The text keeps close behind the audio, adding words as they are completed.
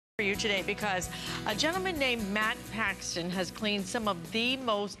for you today because a gentleman named Matt Paxton has cleaned some of the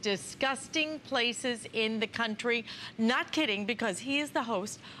most disgusting places in the country. Not kidding, because he is the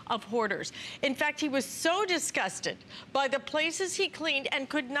host of Hoarders. In fact, he was so disgusted by the places he cleaned and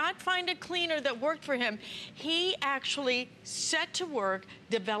could not find a cleaner that worked for him, he actually set to work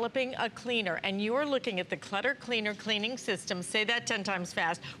developing a cleaner. And you're looking at the Clutter Cleaner Cleaning System, say that 10 times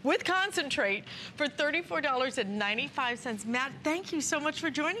fast, with concentrate for $34.95. Matt, thank you so much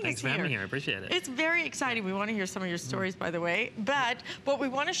for joining us here. Thanks for having me here. I appreciate it. It's very exciting. We want to hear some of your stories, by the way. But what we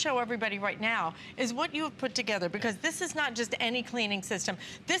want to show everybody right now is what you have put together, because this is not just any cleaning system.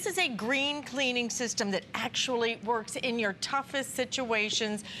 This is a green cleaning system that actually works in your toughest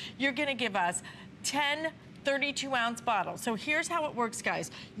situations. You're going to give us 10 32-ounce bottles. So here's how it works, guys.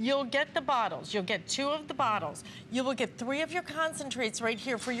 You'll get the bottles. You'll get 2 of the bottles. You will get 3 of your concentrates right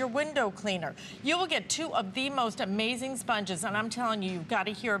here for your window cleaner. You will get 2 of the most amazing sponges. And I'm telling you, you've got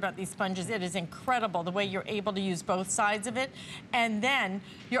to hear about these sponges. It is incredible the way you're able to use both sides of it. And then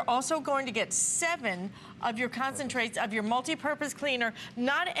you're also going to get 7 of your concentrates of your multi-purpose cleaner.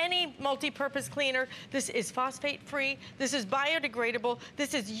 Not any multi-purpose cleaner. This is phosphate-free. This is biodegradable.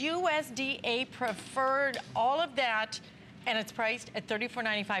 This is USDA preferred. All of that, and it's priced at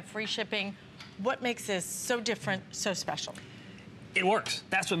 $34.95 free shipping. What makes this so different, so special? It works.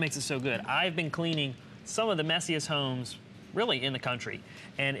 That's what makes it so good. I've been cleaning some of the messiest homes really in the country,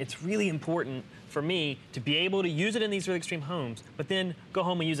 and it's really important for me to be able to use it in these really extreme homes, but then go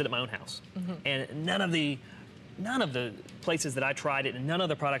home and use it at my own house. And none of the places that I tried it and none of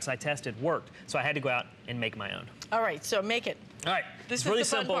the products I tested worked, so I had to go out and make my own. All right, so make it. All right, this it's really is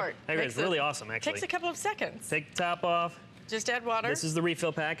the fun simple. part. It's really awesome, actually. Takes a couple of seconds. Take the top off. Just add water. This is the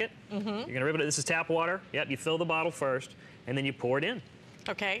refill packet. You're gonna rip it. This is tap water. Yep, you fill the bottle first, and then you pour it in.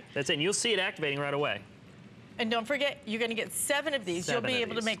 Okay. That's it. And you'll see it activating right away. And don't forget, you're going to get 7 of these. You'll be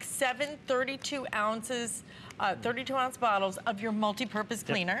able to make 7 32-ounce bottles of your multi-purpose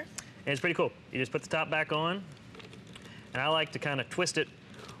cleaner. And it's pretty cool. You just put the top back on, and I like to kind of twist it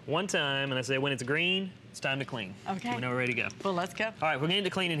one time, and I say when it's green, it's time to clean. Okay. We know we're ready to go. Well, let's go. All right, we're getting to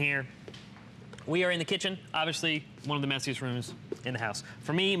cleaning here. We are in the kitchen, obviously one of the messiest rooms in the house.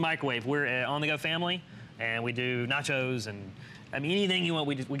 For me, microwave. We're an on-the-go family, and we do nachos and I mean, anything you want,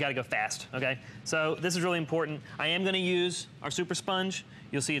 we got to go fast, okay? So this is really important. I am going to use our Super Sponge.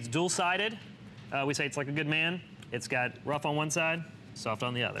 You'll see it's dual-sided. We say it's like a good man. It's got rough on one side, soft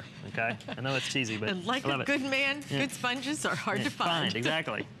on the other, okay? I know it's cheesy, but and like I love a good man, good sponges are hard to find.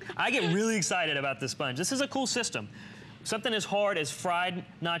 Exactly. I get really excited about this sponge. This is a cool system. Something as hard as fried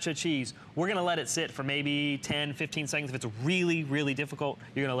nacho cheese, we're gonna let it sit for maybe 10, 15 seconds. If it's really, really difficult,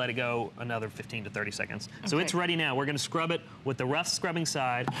 you're gonna let it go another 15 to 30 seconds. Okay. So it's ready now. We're gonna scrub it with the rough scrubbing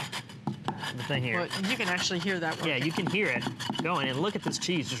side. The thing here. Well, you can actually hear that one. Yeah, you can hear it going, and look at this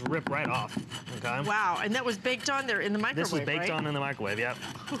cheese just rip right off, okay? Wow, and that was baked on there in the microwave, This was baked on in the microwave, yep.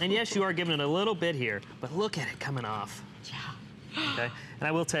 And yes, you are giving it a little bit here, but look at it coming off. Yeah. Okay, and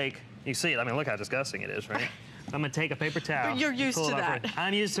I will take, you see it, I mean, look how disgusting it is, right? I'm gonna take a paper towel. You're used to that.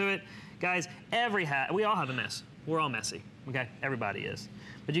 I'm used to it. Guys, we all have a mess. We're all messy, okay? Everybody is.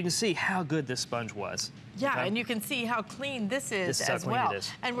 But you can see how good this sponge was. Yeah, okay? and you can see how clean this is as well.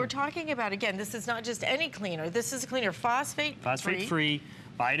 And we're talking about, again, this is not just any cleaner. This is a cleaner phosphate-free,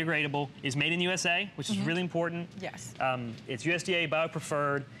 biodegradable, is made in the USA, which is really important. Yes. It's USDA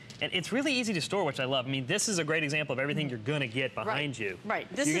bio-preferred. And it's really easy to store, which I love. I mean, this is a great example of everything you're gonna get behind you.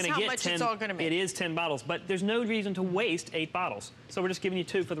 Right, this is how much it's all gonna make. It is 10 bottles, but there's no reason to waste 8 bottles. So we're just giving you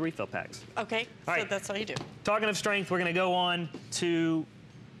 2 for the refill packs. Okay, so that's all you do. Talking of strength, we're gonna go on to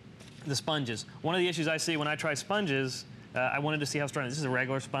the sponges. One of the issues I see when I try sponges, I wanted to see how strong. This is a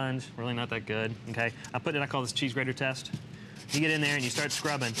regular sponge, really not that good, okay? I call this cheese grater test. You get in there and you start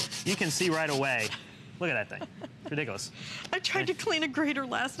scrubbing. You can see right away. Look at that thing. It's ridiculous. I tried to clean a grater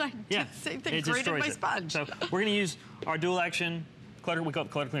last night. Yeah. Same thing, grated my sponge. So we're gonna use our dual action clutter, we call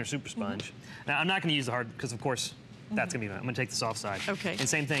it Clutter Cleaner Super Sponge. Now I'm not gonna use the hard, because of course, that's gonna be, I'm gonna take the soft side. Okay. And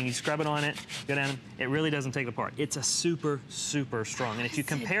same thing, you scrub it on it, go down, it really doesn't take it apart. It's a super, super strong. And if you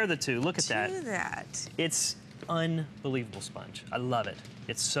compare the two, look at that. It's unbelievable sponge. I love it.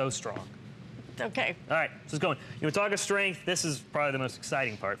 It's so strong. Okay. All right, so it's going. You know, talk of strength, this is probably the most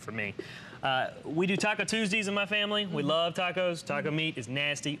exciting part for me. We do Taco Tuesdays in my family. We love tacos. Taco meat is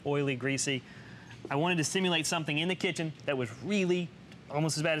nasty, oily, greasy. I wanted to simulate something in the kitchen that was really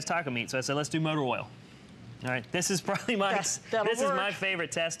almost as bad as taco meat, so I said, let's do motor oil. All right, this is probably this is my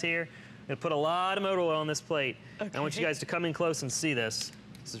favorite test here. I'm gonna put a lot of motor oil on this plate. Okay. I want you guys to come in close and see this.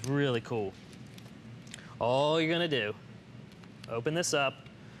 This is really cool. All you're gonna do, open this up,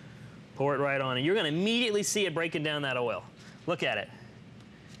 pour it right on, and you're gonna immediately see it breaking down that oil. Look at it.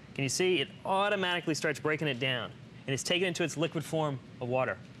 Can you see it automatically starts breaking it down, and it's taken it to its liquid form of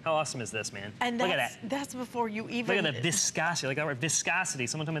water. How awesome is this, man? And look at that. That's before you even... Look at the viscosity, like our viscosity.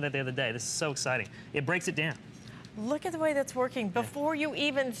 Someone told me that the other day. This is so exciting. It breaks it down. Look at the way that's working before you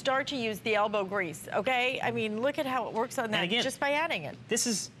even start to use the elbow grease, okay? I mean, look at how it works on that again, just by adding it. This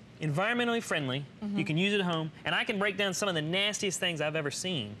is environmentally friendly. You can use it at home, and I can break down some of the nastiest things I've ever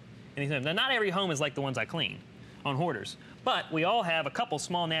seen. Now, not every home is like the ones I clean on Hoarders, but we all have a couple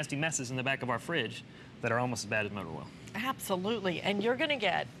small nasty messes in the back of our fridge that are almost as bad as motor oil. Absolutely, and you're gonna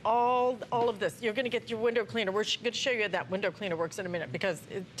get all of this. You're gonna get your window cleaner. We're gonna show you how that window cleaner works in a minute because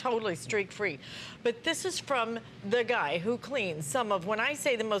it's totally streak-free. But this is from the guy who cleans some of, when I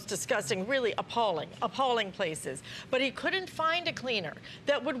say the most disgusting, really appalling places. But he couldn't find a cleaner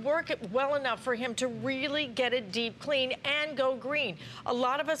that would work well enough for him to really get it deep clean and go green. A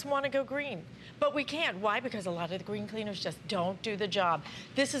lot of us wanna go green, but we can't. Why? Because a lot of the green cleaners just don't do the job.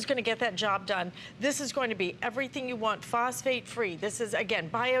 This is gonna get that job done. This is going to be everything you want, phosphate-free. This is, again,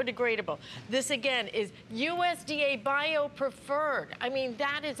 biodegradable. This, again, is USDA bio-preferred. I mean,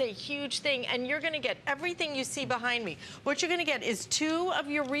 that is a huge thing, and you're gonna get everything you see behind me. What you're gonna get is 2 of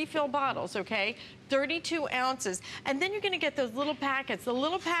your refill bottles, okay? 32 ounces, and then you're gonna get those little packets. The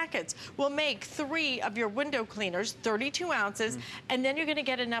little packets will make 3 of your window cleaners, 32 ounces, and then you're gonna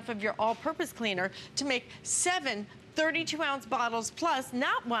get enough of your all-purpose cleaner to make 7 32-ounce bottles plus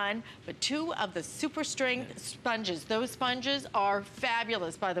not 1, but 2 of the super strength sponges. Those sponges are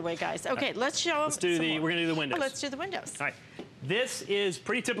fabulous, by the way, guys. Okay, let's show them. We're gonna do the windows. Oh, let's do the windows. All right. This is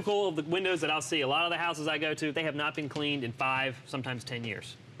pretty typical of the windows that I'll see. A lot of the houses I go to, they have not been cleaned in 5, sometimes 10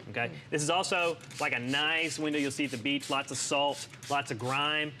 years. Okay. This is also like a nice window you'll see at the beach, lots of salt, lots of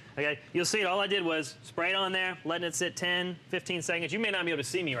grime. Okay. You'll see it, all I did was spray it on there, letting it sit 10, 15 seconds. You may not be able to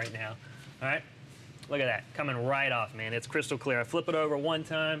see me right now. All right. Look at that, coming right off, man. It's crystal clear. I flip it over 1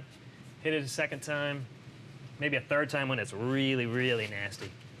 time, hit it a 2nd time, maybe a 3rd time when it's really, really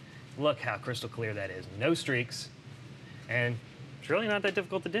nasty. Look how crystal clear that is. No streaks, and it's really not that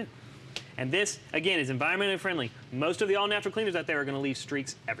difficult to do. And this, again, is environmentally friendly. Most of the all-natural cleaners out there are gonna leave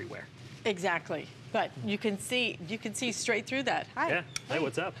streaks everywhere. Exactly, but you can see straight through that. Hi. Yeah, hey,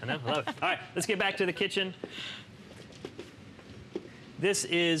 what's up? I know, I love it. All right, let's get back to the kitchen. This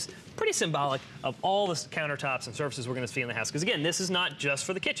is pretty symbolic of all the countertops and surfaces we're gonna see in the house. Because again, this is not just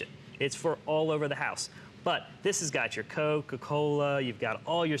for the kitchen. It's for all over the house. But this has got your Coca-Cola, you've got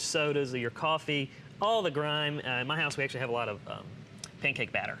all your sodas, your coffee, all the grime. In my house, we actually have a lot of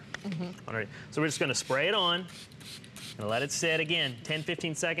pancake batter. So we're just gonna spray it on and let it sit again, 10,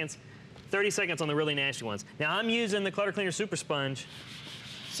 15 seconds, 30 seconds on the really nasty ones. Now I'm using the Clutter Cleaner Super Sponge.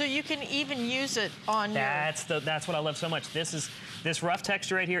 So you can even use it on that's what I love so much. This rough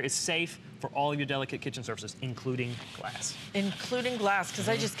texture right here is safe for all of your delicate kitchen surfaces, including glass. Including glass, because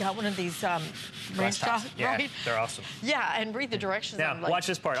I just got one of these glass tops. Yeah, right? they're awesome. Yeah, and read the directions. Now, like, watch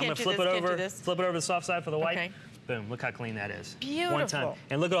this part. I'm gonna flip it over to the soft side for the white. Okay. Boom, look how clean that is. Beautiful. 1 time.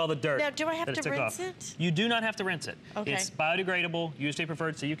 And look at all the dirt. Now, do I have to rinse off. it? You do not have to rinse it. Okay. It's biodegradable, USDA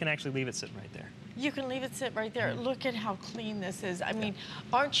preferred, so you can actually leave it sitting right there. You can leave it sit right there. Look at how clean this is. I mean,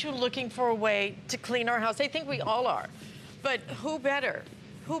 aren't you looking for a way to clean our house? I think we all are. But who better?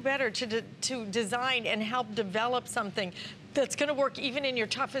 Who better to design and help develop something that's going to work even in your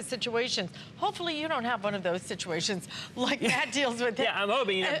toughest situations? Hopefully you don't have one of those situations like Matt deals with I'm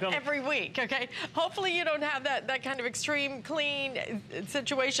hoping you don't every week, okay? Hopefully you don't have that kind of extreme clean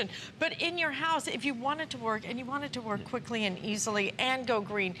situation. But in your house, if you want it to work and you want it to work quickly and easily and go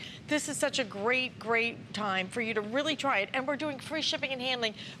green, this is such a great, great time for you to really try it. And we're doing free shipping and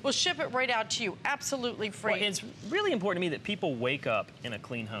handling. We'll ship it right out to you, absolutely free. Well, it's really important to me that people wake up in a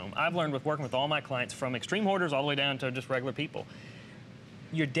clean home. I've learned with working with all my clients, from extreme hoarders all the way down to just regular people,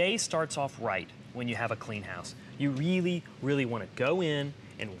 your day starts off right when you have a clean house. You really, really want to go in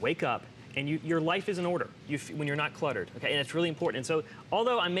and wake up, and your life is in order when you're not cluttered, okay? And it's really important. And so,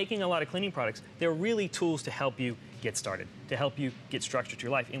 although I'm making a lot of cleaning products, they're really tools to help you get started, to help you get structure to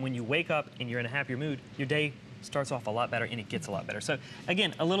your life. And when you wake up and you're in a happier mood, your day starts off a lot better and it gets a lot better. So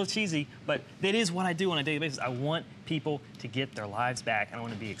again, a little cheesy, but that is what I do on a daily basis. I want people to get their lives back, and I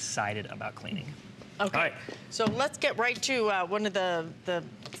want to be excited about cleaning. Okay, all right. So let's get right to one of the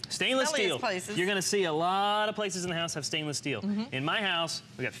stainless steel places. You're gonna see a lot of places in the house have stainless steel. In my house,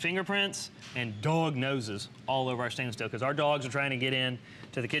 we got fingerprints and dog noses all over our stainless steel because our dogs are trying to get in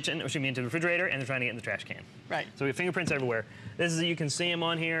to the kitchen, or excuse me, into the refrigerator, and they're trying to get in the trash can. Right. So we have fingerprints everywhere. You can see them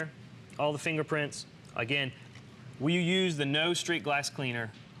on here, all the fingerprints. Again, we use the no streak glass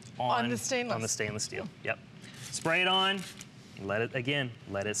cleaner on the stainless steel. Yep. Spray it on, let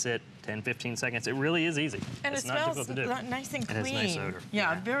it sit 10, 15 seconds. It really is easy. And it's it not smells difficult to do. nice and clean. It has nice odor.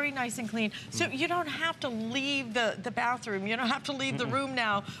 Yeah, very nice and clean. So you don't have to leave the bathroom. You don't have to leave the room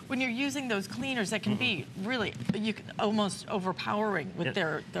now when you're using those cleaners that can be really almost overpowering with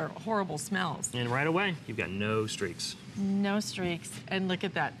their horrible smells. And right away, you've got no streaks. No streaks. And look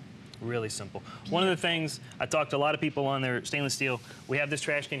at that. Really simple. One of the things, I talked to a lot of people on their stainless steel, we have this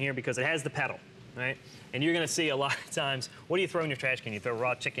trash can here because it has the pedal, right? And you're gonna see a lot of times, what do you throw in your trash can? You throw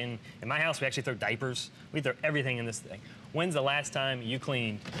raw chicken. In my house, we actually throw diapers. We throw everything in this thing. When's the last time you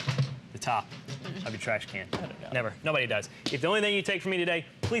cleaned the top of your trash can? I don't know. Never, nobody does. If the only thing you take from me today,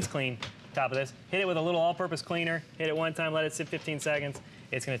 please clean the top of this. Hit it with a little all-purpose cleaner. Hit it one time, let it sit 15 seconds.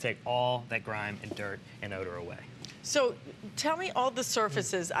 It's gonna take all that grime and dirt and odor away. So tell me all the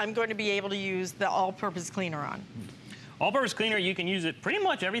surfaces I'm going to be able to use the all-purpose cleaner on. All-purpose cleaner, you can use it pretty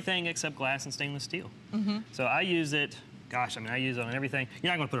much everything except glass and stainless steel. So I use it, gosh, I mean, I use it on everything.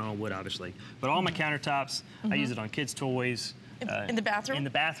 You're not gonna put it on wood, obviously, but all my countertops, I use it on kids' toys. In the bathroom? In the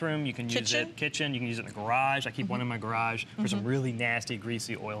bathroom, you can use it. Kitchen, you can use it in the garage. I keep one in my garage for some really nasty,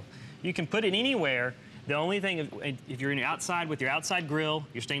 greasy oil. You can put it anywhere. The only thing, if you're outside with your outside grill,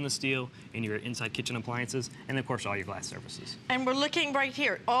 your stainless steel, and your inside kitchen appliances, and of course all your glass surfaces. And we're looking right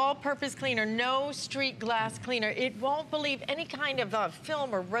here, all-purpose cleaner, no streak glass cleaner. It won't believe any kind of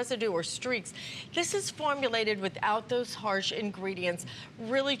film or residue or streaks. This is formulated without those harsh ingredients.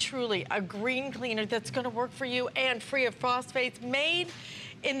 Really, truly, a green cleaner that's gonna work for you and free of phosphates, made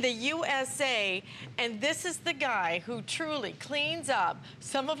in the USA, and this is the guy who truly cleans up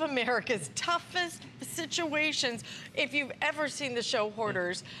some of America's toughest situations. If you've ever seen the show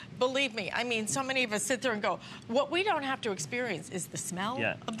Hoarders, believe me, I mean, so many of us sit there and go, what we don't have to experience is the smell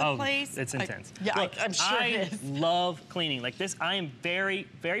of the place. It's intense. Look, I'm sure it is. I love cleaning. Like this, I am very,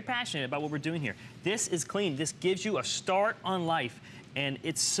 very passionate about what we're doing here. This is clean. This gives you a start on life. And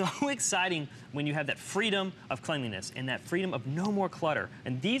it's so exciting when you have that freedom of cleanliness and that freedom of no more clutter.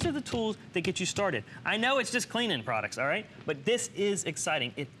 And these are the tools that get you started. I know it's just cleaning products, all right? But this is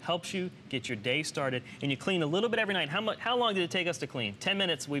exciting. It helps you get your day started, and you clean a little bit every night. How long did it take us to clean? 10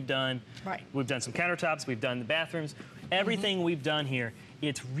 minutes we've done. Right. We've done some countertops, we've done the bathrooms. Everything we've done here,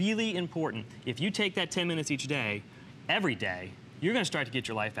 it's really important. If you take that 10 minutes each day, every day, you're gonna start to get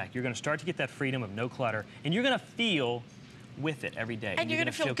your life back. You're gonna start to get that freedom of no clutter, and you're gonna feel with it every day. And you're going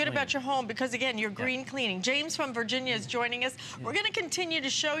to feel good clean about your home because, again, you're green cleaning. James from Virginia is joining us. We're going to continue to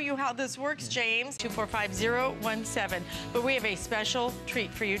show you how this works, James. 245017. But we have a special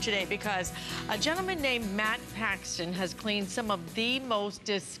treat for you today because a gentleman named Matt Paxton has cleaned some of the most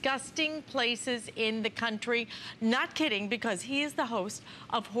disgusting places in the country. Not kidding, because he is the host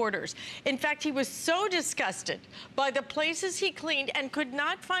of Hoarders. In fact, he was so disgusted by the places he cleaned and could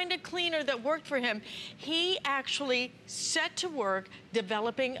not find a cleaner that worked for him, he actually set to work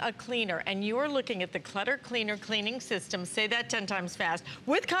developing a cleaner. And you're looking at the Clutter Cleaner Cleaning System, say that 10 times fast,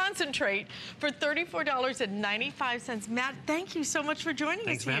 with concentrate for $34.95. Matt, thank you so much for joining us here.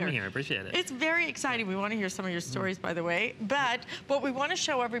 Thanks for having me here. I appreciate it. It's very exciting. We want to hear some of your stories, by the way. But what we want to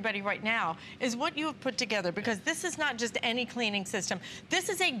show everybody right now is what you have put together, because this is not just any cleaning system. This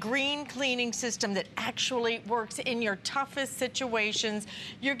is a green cleaning system that actually works in your toughest situations.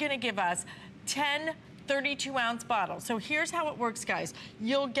 You're going to give us 10 32-ounce bottles. So here's how it works, guys.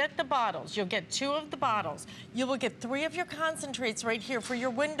 You'll get the bottles. You'll get 2 of the bottles. You will get 3 of your concentrates right here for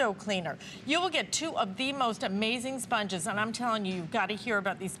your window cleaner. You will get 2 of the most amazing sponges, and I'm telling you, you've got to hear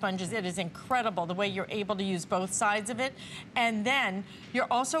about these sponges. It is incredible the way you're able to use both sides of it. And then you're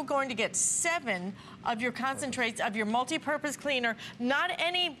also going to get 7 of your concentrates of your multi-purpose cleaner. Not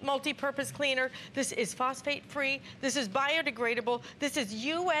any multi-purpose cleaner. This is phosphate-free. This is biodegradable. This is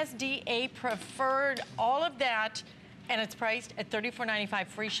USDA preferred, all of that, and it's priced at $34.95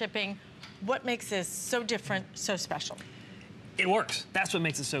 free shipping. What makes this so different, so special? It works. That's what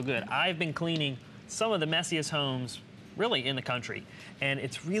makes it so good. I've been cleaning some of the messiest homes really in the country, and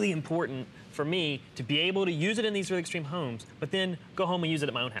it's really important for me to be able to use it in these really extreme homes, but then go home and use it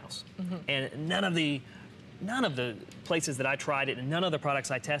at my own house. And none of the places that I tried it and none of the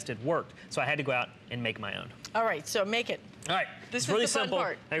products I tested worked, so I had to go out and make my own. All right, so make it. All right, This it's is really the fun simple.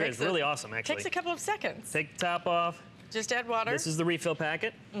 part. It's really awesome, actually. Takes a couple of seconds. Take the top off. Just add water. This is the refill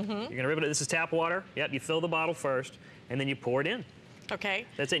packet. You're gonna rip it. This is tap water. Yep, you fill the bottle first, and then you pour it in. Okay.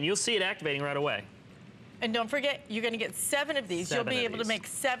 That's it, and you'll see it activating right away. And don't forget, you're going to get 7 of these. You'll be able to make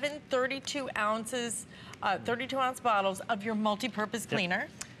 7 32-ounce bottles of your multi-purpose cleaner.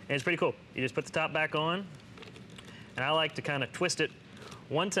 And it's pretty cool. You just put the top back on, and I like to kind of twist it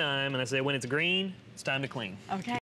one time, and I say when it's green, it's time to clean. Okay.